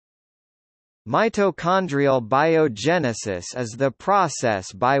Mitochondrial biogenesis is the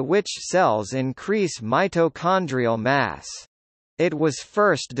process by which cells increase mitochondrial mass. It was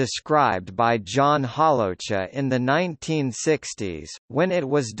first described by John Holocha in the 1960s, when it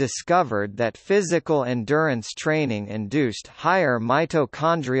was discovered that physical endurance training induced higher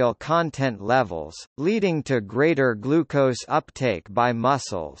mitochondrial content levels, leading to greater glucose uptake by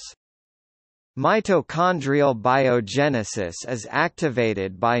muscles. Mitochondrial biogenesis is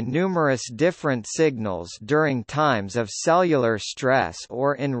activated by numerous different signals during times of cellular stress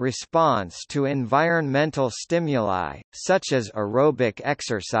or in response to environmental stimuli, such as aerobic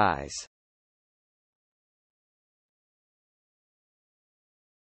exercise.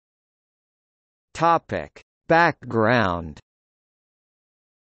 Topic: Background.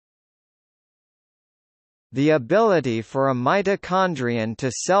 The ability for a mitochondrion to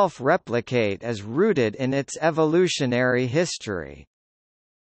self-replicate is rooted in its evolutionary history.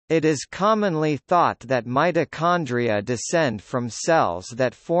 It is commonly thought that mitochondria descend from cells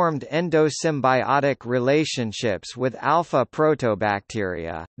that formed endosymbiotic relationships with alpha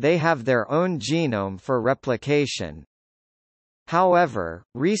protobacteria. They have their own genome for replication. However,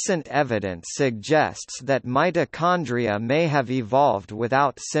 recent evidence suggests that mitochondria may have evolved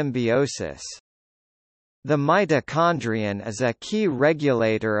without symbiosis. The mitochondrion is a key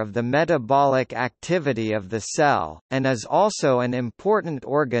regulator of the metabolic activity of the cell, and is also an important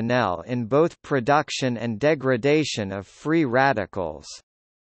organelle in both production and degradation of free radicals.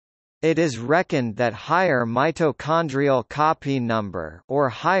 It is reckoned that higher mitochondrial copy number or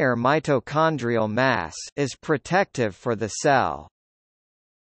higher mitochondrial mass is protective for the cell.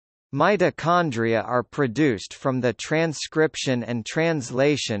 Mitochondria are produced from the transcription and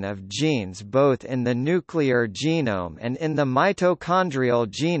translation of genes both in the nuclear genome and in the mitochondrial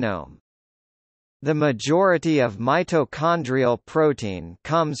genome. The majority of mitochondrial protein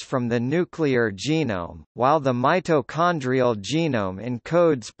comes from the nuclear genome, while the mitochondrial genome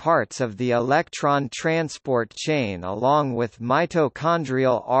encodes parts of the electron transport chain along with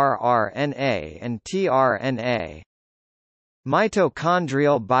mitochondrial rRNA and tRNA.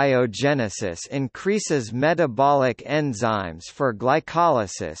 Mitochondrial biogenesis increases metabolic enzymes for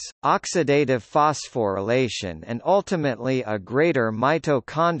glycolysis, oxidative phosphorylation and ultimately a greater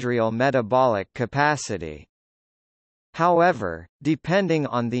mitochondrial metabolic capacity. However, depending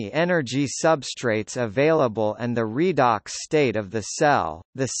on the energy substrates available and the redox state of the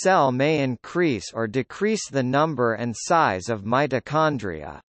cell may increase or decrease the number and size of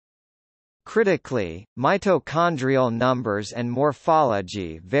mitochondria. Critically, mitochondrial numbers and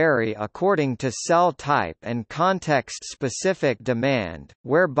morphology vary according to cell type and context-specific demand,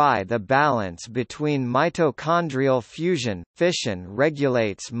 whereby the balance between mitochondrial fission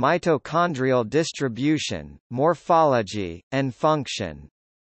regulates mitochondrial distribution, morphology, and function.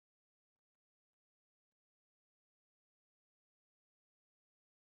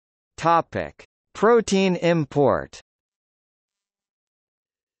 Topic: Protein import.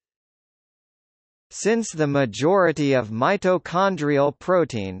 Since the majority of mitochondrial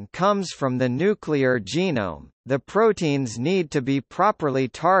protein comes from the nuclear genome, the proteins need to be properly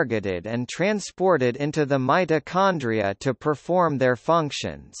targeted and transported into the mitochondria to perform their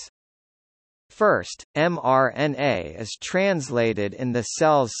functions. First, mRNA is translated in the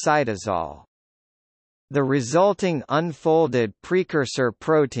cell's cytosol. The resulting unfolded precursor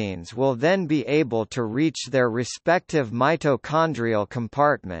proteins will then be able to reach their respective mitochondrial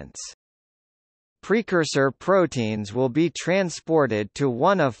compartments. Precursor proteins will be transported to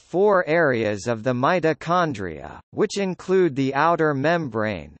one of four areas of the mitochondria, which include the outer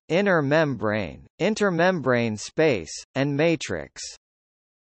membrane, inner membrane, intermembrane space, and matrix.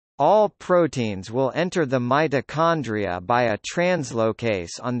 All proteins will enter the mitochondria by a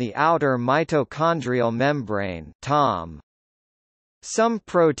translocase on the outer mitochondrial membrane (TOM). Some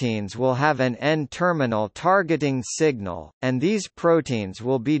proteins will have an N-terminal targeting signal, and these proteins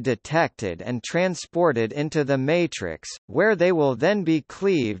will be detected and transported into the matrix, where they will then be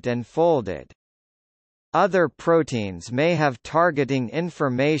cleaved and folded. Other proteins may have targeting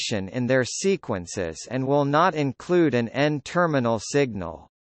information in their sequences and will not include an N-terminal signal.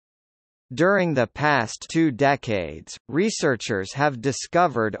 During the past 2 decades, researchers have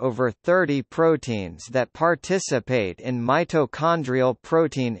discovered over 30 proteins that participate in mitochondrial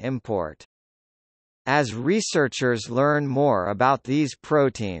protein import. As researchers learn more about these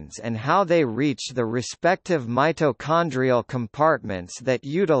proteins and how they reach the respective mitochondrial compartments that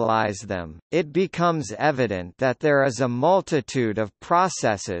utilize them, it becomes evident that there is a multitude of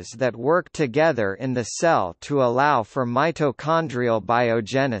processes that work together in the cell to allow for mitochondrial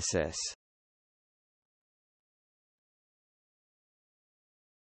biogenesis.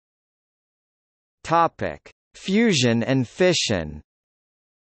 Fusion and fission.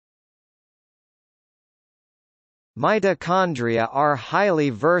 Mitochondria are highly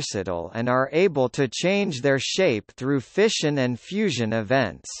versatile and are able to change their shape through fission and fusion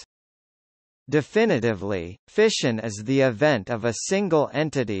events. Definitively, fission is the event of a single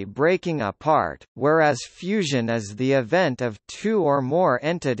entity breaking apart, whereas fusion is the event of two or more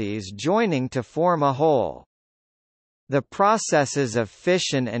entities joining to form a whole. The processes of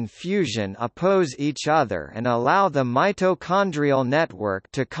fission and fusion oppose each other and allow the mitochondrial network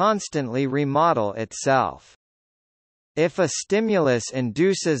to constantly remodel itself. If a stimulus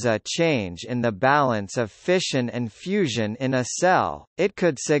induces a change in the balance of fission and fusion in a cell, it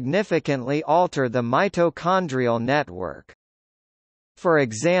could significantly alter the mitochondrial network. For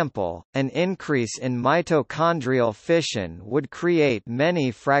example, an increase in mitochondrial fission would create many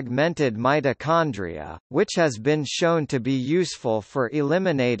fragmented mitochondria, which has been shown to be useful for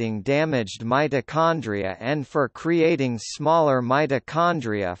eliminating damaged mitochondria and for creating smaller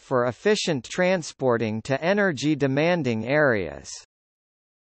mitochondria for efficient transporting to energy-demanding areas.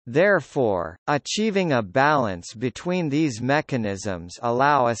 Therefore, achieving a balance between these mechanisms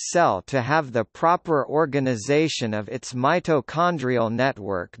allow a cell to have the proper organization of its mitochondrial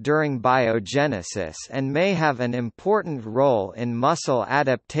network during biogenesis and may have an important role in muscle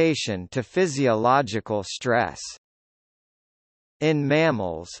adaptation to physiological stress. In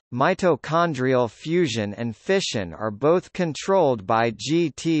mammals, mitochondrial fusion and fission are both controlled by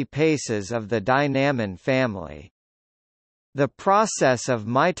GT paces of the dynamin family. The process of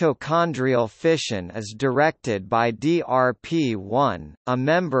mitochondrial fission is directed by DRP1, a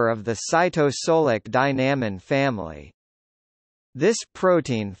member of the cytosolic dynamin family. This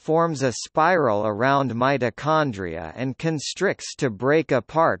protein forms a spiral around mitochondria and constricts to break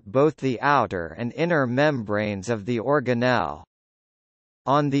apart both the outer and inner membranes of the organelle.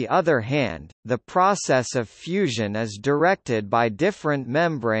 On the other hand, the process of fusion is directed by different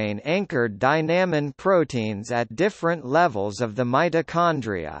membrane-anchored dynamin proteins at different levels of the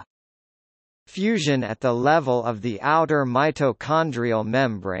mitochondria. Fusion at the level of the outer mitochondrial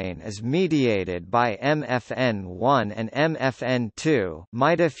membrane is mediated by MFN1 and MFN2,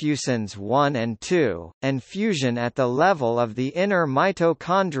 mitofusins 1 and 2, and fusion at the level of the inner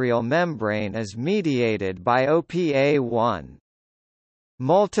mitochondrial membrane is mediated by OPA1.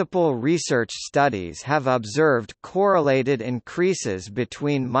 Multiple research studies have observed correlated increases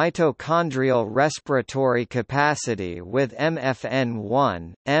between mitochondrial respiratory capacity with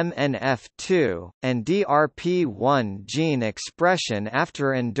MFN1, MNF2, and DRP1 gene expression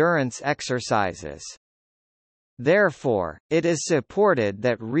after endurance exercises. Therefore, it is supported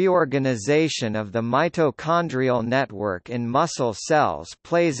that reorganization of the mitochondrial network in muscle cells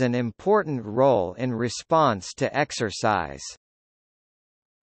plays an important role in response to exercise.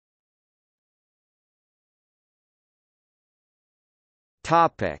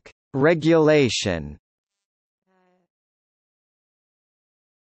 Regulation.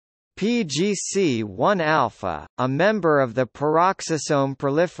 PGC1-alpha, a member of the peroxisome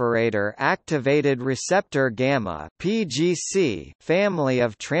proliferator activated receptor gamma (PGC) family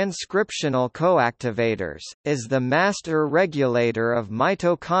of transcriptional coactivators, is the master regulator of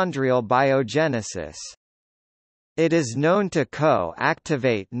mitochondrial biogenesis. It is known to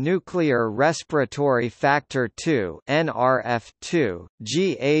co-activate nuclear respiratory factor 2 (NRF2),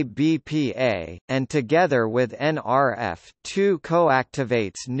 GABPA, and together with NRF2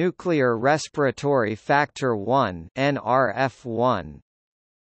 co-activates nuclear respiratory factor 1 (NRF1).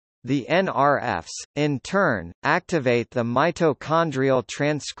 The NRFs, in turn, activate the mitochondrial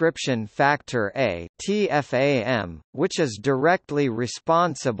transcription factor A (TFAM), which is directly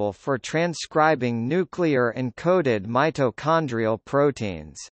responsible for transcribing nuclear-encoded mitochondrial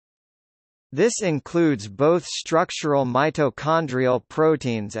proteins. This includes both structural mitochondrial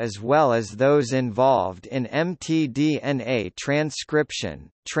proteins as well as those involved in mtDNA transcription,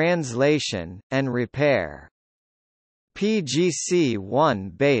 translation, and repair.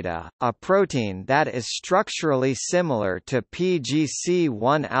 PGC1-beta, a protein that is structurally similar to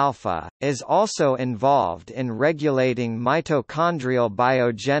PGC1-alpha, is also involved in regulating mitochondrial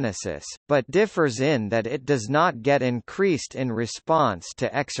biogenesis, but differs in that it does not get increased in response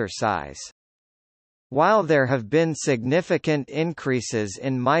to exercise. While there have been significant increases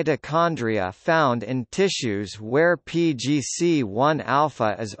in mitochondria found in tissues where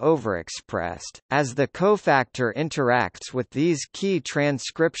PGC1-alpha is overexpressed, as the cofactor interacts with these key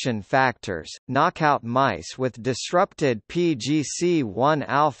transcription factors, knockout mice with disrupted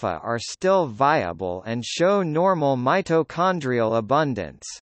PGC1-alpha are still viable and show normal mitochondrial abundance.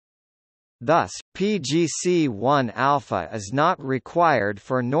 Thus, PGC1-alpha is not required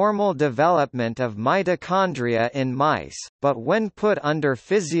for normal development of mitochondria in mice, but when put under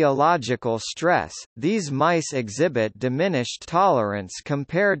physiological stress, these mice exhibit diminished tolerance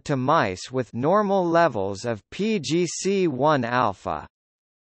compared to mice with normal levels of PGC1-alpha.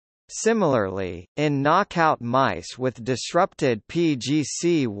 Similarly, in knockout mice with disrupted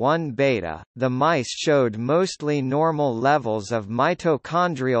PGC1-beta, the mice showed mostly normal levels of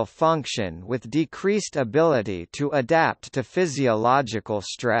mitochondrial function with decreased ability to adapt to physiological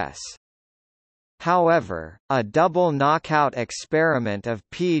stress. However, a double knockout experiment of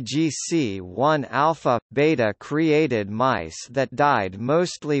PGC1-alpha-beta created mice that died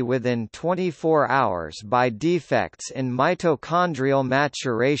mostly within 24 hours by defects in mitochondrial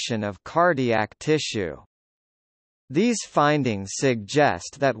maturation of cardiac tissue. These findings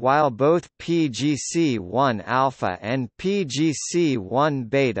suggest that while both PGC1-alpha and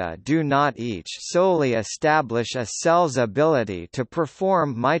PGC1-beta do not each solely establish a cell's ability to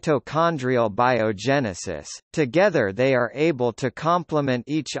perform mitochondrial biogenesis, together they are able to complement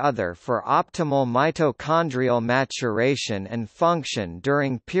each other for optimal mitochondrial maturation and function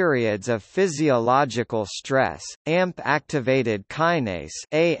during periods of physiological stress. AMP-activated kinase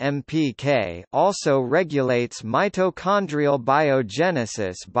 (AMPK) also regulates mitochondrial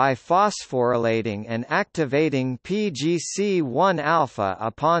biogenesis by phosphorylating and activating PGC1-alpha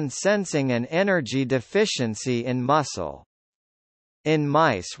upon sensing an energy deficiency in muscle. In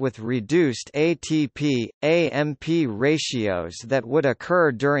mice with reduced ATP-AMP ratios that would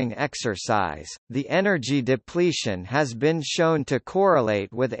occur during exercise, the energy depletion has been shown to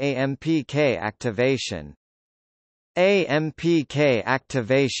correlate with AMPK activation. AMPK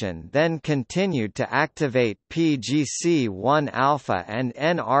activation then continued to activate PGC1-alpha and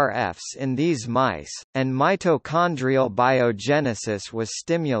NRFs in these mice, and mitochondrial biogenesis was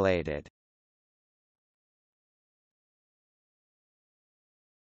stimulated.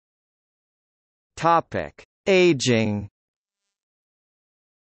 Aging.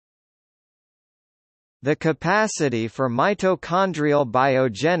 The capacity for mitochondrial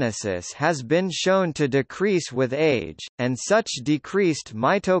biogenesis has been shown to decrease with age, and such decreased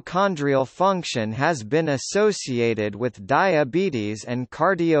mitochondrial function has been associated with diabetes and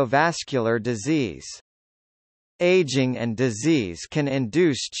cardiovascular disease. Aging and disease can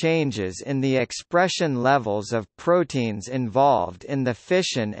induce changes in the expression levels of proteins involved in the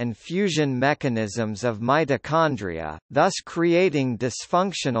fission and fusion mechanisms of mitochondria, thus creating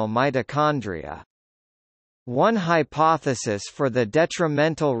dysfunctional mitochondria. One hypothesis for the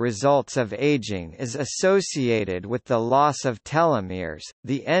detrimental results of aging is associated with the loss of telomeres,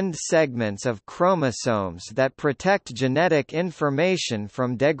 the end segments of chromosomes that protect genetic information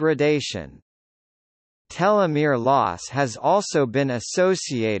from degradation. Telomere loss has also been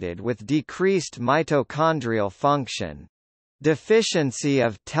associated with decreased mitochondrial function. Deficiency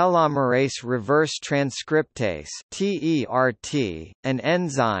of telomerase reverse transcriptase (TERT), an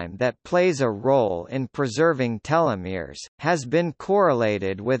enzyme that plays a role in preserving telomeres, has been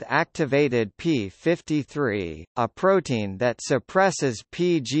correlated with activated p53, a protein that suppresses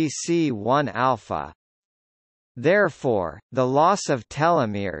PGC1-alpha. Therefore, the loss of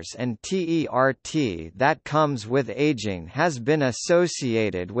telomeres and TERT that comes with aging has been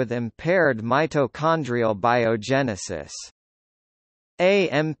associated with impaired mitochondrial biogenesis.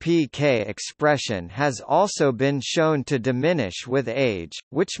 AMPK expression has also been shown to diminish with age,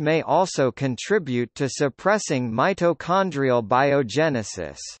 which may also contribute to suppressing mitochondrial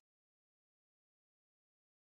biogenesis.